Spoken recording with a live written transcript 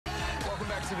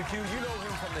Welcome back to theCUBE. You know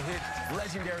him from the hit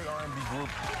legendary R&B group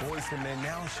Boyz II Men.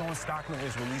 Now Shawn Stockman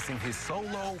is releasing his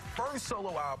first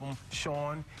solo album.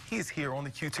 Shawn, he is here on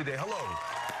theCUBE today. Hello,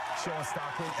 Shawn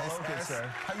Stockman. Hello, good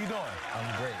sir. How you doing?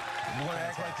 I'm great. You want to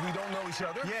act like we don't know each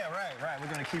other? Yeah, right. We're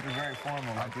going to keep it very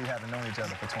formal, like we haven't known each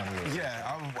other for 20 years.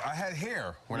 Yeah, I had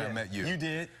hair when I met you. You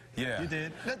did. Yeah. You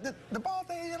did. The ball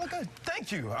thing, you look good.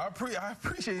 Thank you. I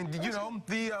appreciate it. You know,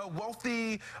 the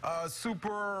wealthy,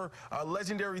 super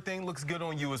legendary thing looks good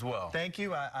on you as well. Thank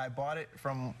you. I bought it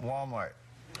from Walmart.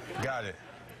 Got it.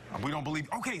 We don't believe.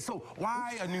 Okay, so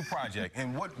why a new project?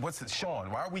 And what's it,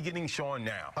 Shawn? Why are we getting Shawn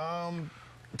now?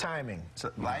 Timing.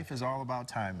 So life is all about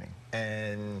timing.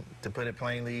 And to put it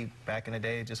plainly, back in the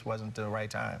day, it just wasn't the right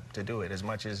time to do it. As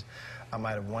much as I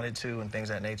might have wanted to and things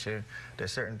of that nature,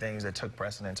 there's certain things that took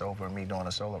precedence over me doing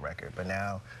a solo record. But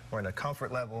now we're in a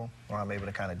comfort level where I'm able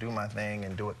to kind of do my thing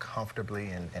and do it comfortably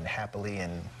and happily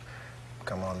and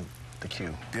come on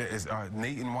theCUBE. Yeah, is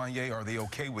Nate and Wanye, are they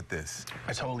okay with this?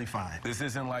 It's totally fine. This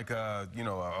isn't like a, you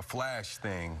know, a flash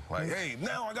thing. Like, hey,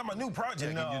 now I got my new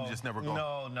project, No, and you just never go.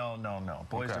 No.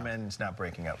 Boyz II Men is not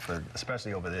breaking up,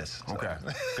 especially over this. So. Okay,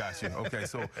 got you. Okay,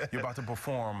 so you're about to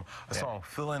perform a song,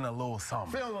 Feeling a Little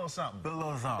Something. Feel a little something. Feel a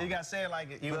little something. You got to say it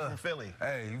like you were from Philly.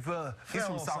 Hey, you feel, he's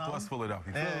from Southwest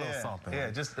Philadelphia. Feel a little something. Yeah,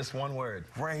 just this one word.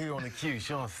 Right here on theCUBE,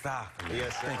 Shawn Stockman.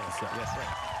 Yes, sir. Thank you, sir. Yes, sir.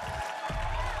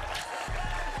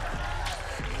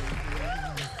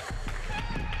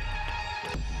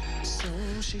 So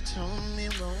she told me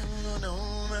roll on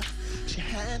over, she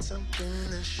had something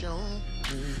to show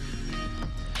me.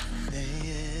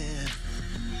 Yeah.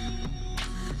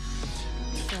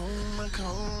 Throw my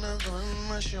coat up on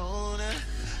my shoulder,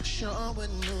 sure but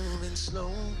moving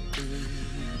slowly.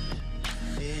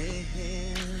 Yeah.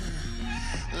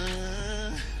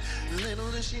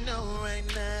 Little does she know right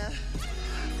now,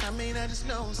 I mean I just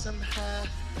know somehow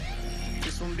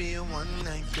this won't be a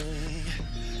one-night thing.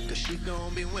 Cause she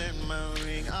gon' be wearing my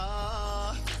ring.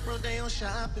 Ah, rodeo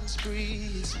shopping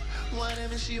sprees.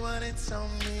 Whatever she wanted on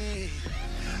me,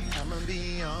 I'ma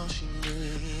be all she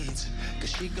needs.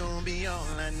 Cause she gon' be all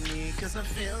I need. Cause I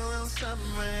feel a little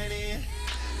something right here.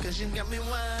 Cause you got me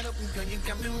wide open, girl, you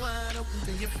got me wide open.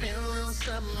 Do you feel a little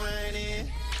something right here?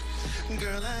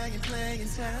 Girl, I ain't playing,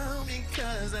 tell me.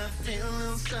 Cause I feel a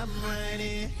little something right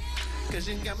here. Cause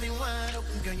you got me wide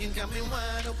open, girl, you got me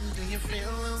wide open. Do you feel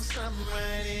a little something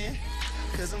right here?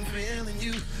 Cause I'm feeling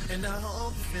you, and I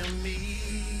hope you feel me.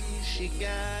 She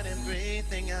got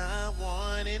everything I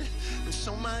wanted, and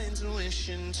so my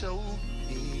intuition told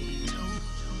me.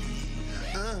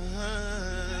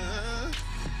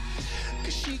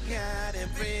 Cause she got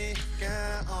everything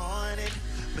I wanted,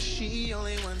 but she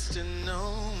only wants to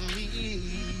know me.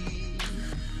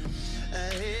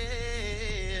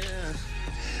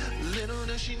 Little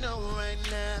does she know right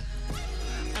now,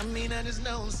 I mean I just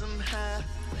know somehow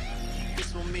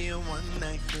this won't be a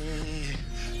one-night thing.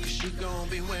 Cause she gon'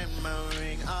 be wearing my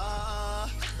ring.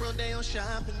 Ah, rodeo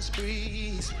shopping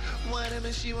sprees.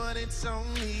 Whatever she wanted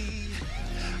on me,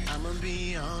 I'ma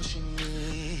be all she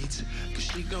needs. Cause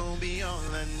she gon' be all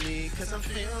I need. Cause I'm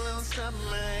feeling a little something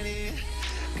right here.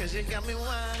 Cause you got me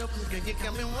wide open, girl, you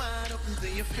got me wide open. Do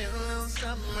you feel a little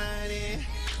something right here?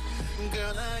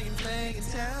 Girl, I ain't playing,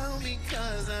 tell me.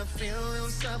 Cause I feel a little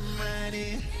something right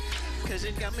here. Cause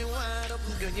you got me wide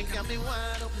open, girl, you got me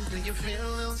wide open. Do you feel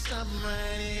a little something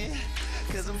right here?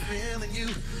 Cause I'm feeling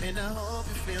you, and I hope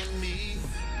you feel me.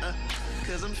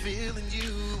 Cause I'm feeling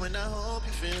you, and I hope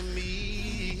you feel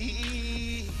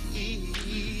me.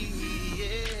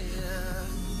 Yeah.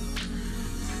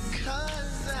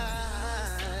 Cause I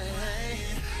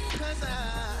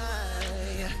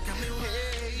got me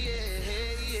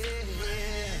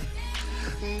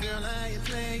girl, I ain't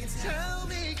playing, tell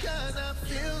me. Cause I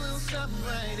feel a little something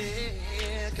right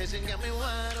here. Cause you got me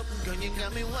wide open, girl, you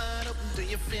got me wide open. Do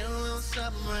you feel a little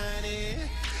something right here?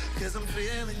 Cause I'm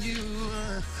feeling you.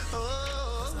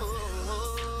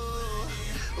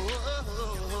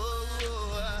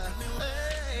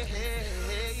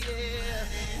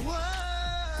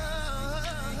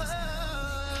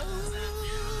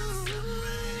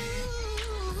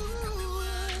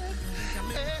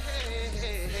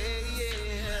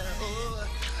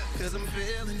 Cause I'm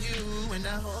feeling you, and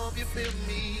I hope you feel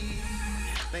me.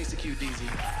 Thanks to QDZ.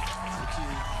 To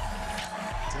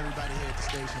everybody here at the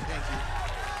station, thank you.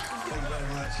 Thank you very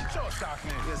much. Shawn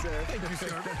Stockman. Yes, sir. Thank you,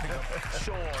 sir.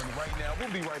 Shawn right now.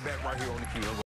 We'll be right back right here on theCUBE.